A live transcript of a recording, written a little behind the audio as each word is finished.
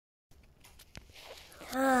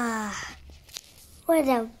What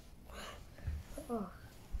a... Oh.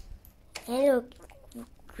 Hello,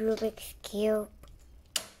 Rubik's Cube.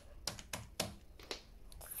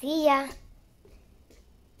 See ya.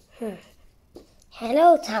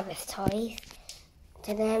 Hello, Thomas Toys.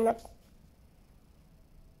 Today I'm not...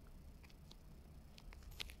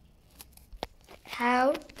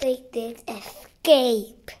 How they did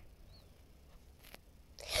escape.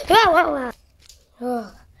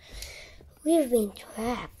 Oh, we've been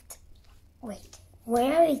trapped. Wait,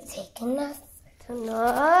 where are they taking us? I don't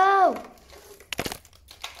know.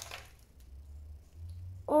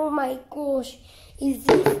 Oh my gosh, is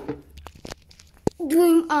this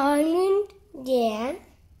Dream Island? Yeah.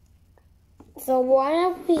 So what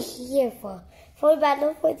are we here for? For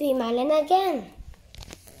battle for Dream Island again.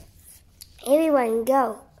 Everyone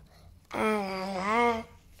go.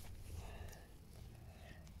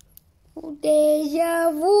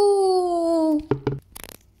 Deja vu.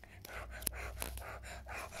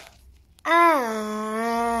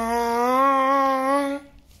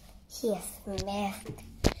 Here's messed.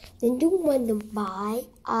 Then you want to buy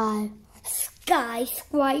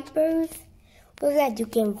skyscrapers so that you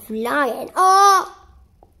can fly and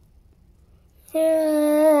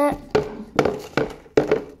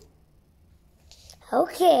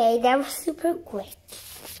okay, that was super quick.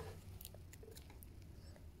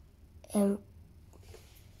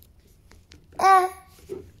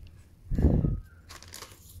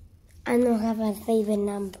 I don't have a favorite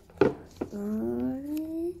number.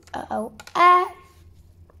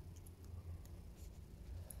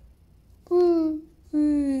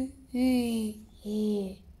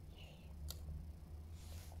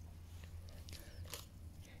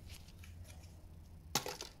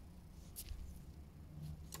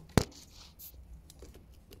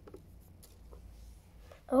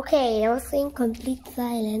 Okay, I was in complete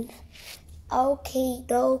silence. Okay,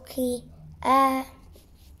 dokie.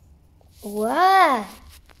 What?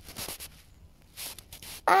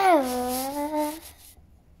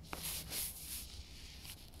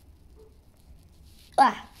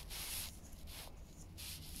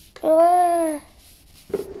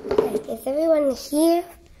 Is everyone here?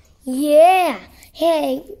 Yeah.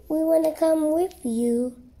 Hey, we want to come with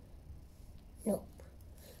you. No.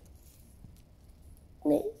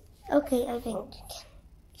 Okay, I think you can.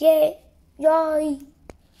 Yay! Yay!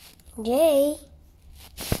 Yay!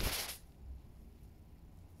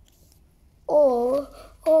 Oh.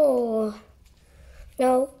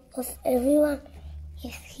 No, because everyone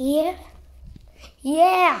is here.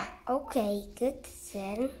 Yeah! Okay, good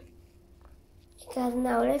then. Because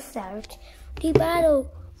now let's start the battle.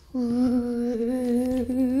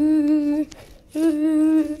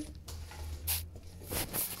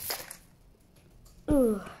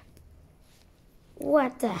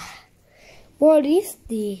 What is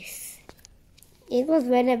this? It was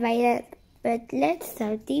written by that, but let's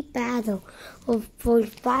start the battle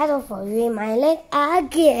for Dream Island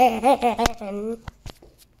again.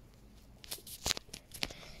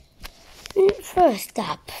 First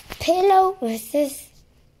up, pillow versus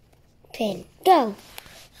pin. Go.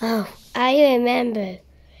 Oh, I remember.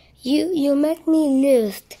 You make me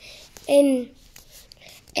lose in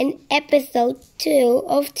episode 2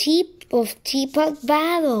 of Teapot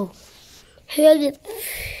Battle.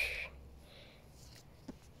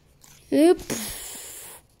 Oops.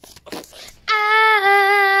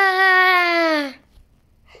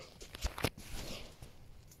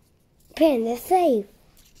 Pin the save.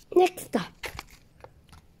 Next up,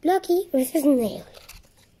 Lucky versus Nail.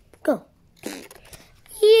 Go.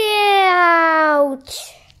 Yeah!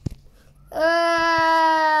 Ouch!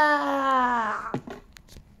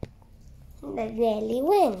 The Nelly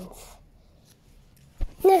wins.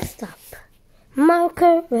 Next up,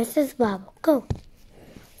 Marker versus Bubble. Go.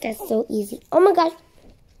 That's so easy. Oh my god.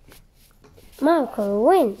 Marker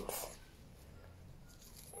wins.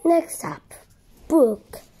 Next up,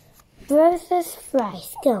 Brooke versus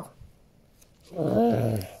Fries. Go.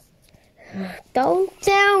 Don't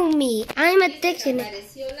tell me. I'm a dictionary.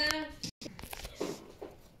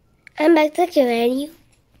 I'm a dictionary.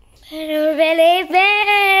 You better believe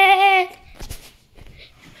it.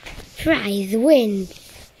 Fries win.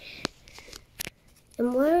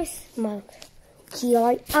 And where's Mark? Here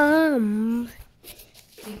I am.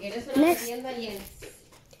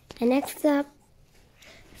 Next up,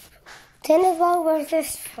 tennis ball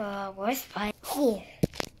versus where's Spike? Here.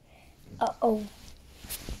 Uh-oh.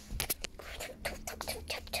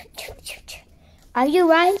 Are you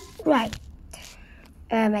right? Right.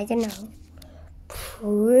 I don't know.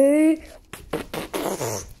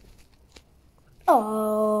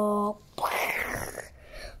 Oh.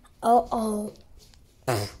 Uh-oh.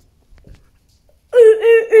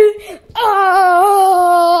 Oh!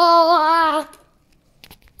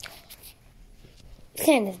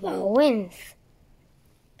 Tennisball wins.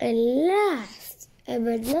 And last, but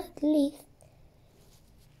not least,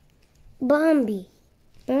 Bombi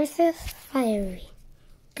versus Fiery.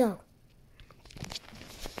 Go.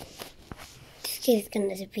 This kid's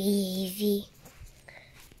gonna be easy.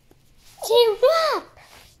 Team up!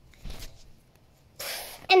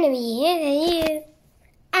 Enemy, you.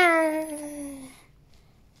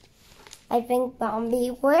 I think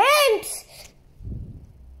Bombi wins.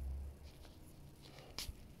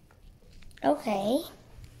 Okay.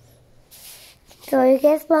 So I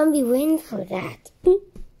guess Bombi wins for that.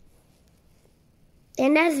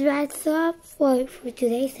 And that's wraps up for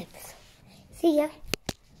today's episode. See ya.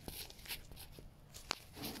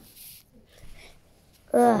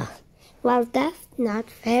 Ugh. Well, that's not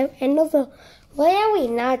fair. And also, why are we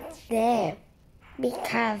not there?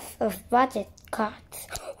 Because of budget cuts.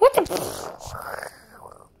 What the?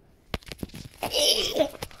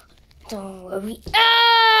 Don't worry.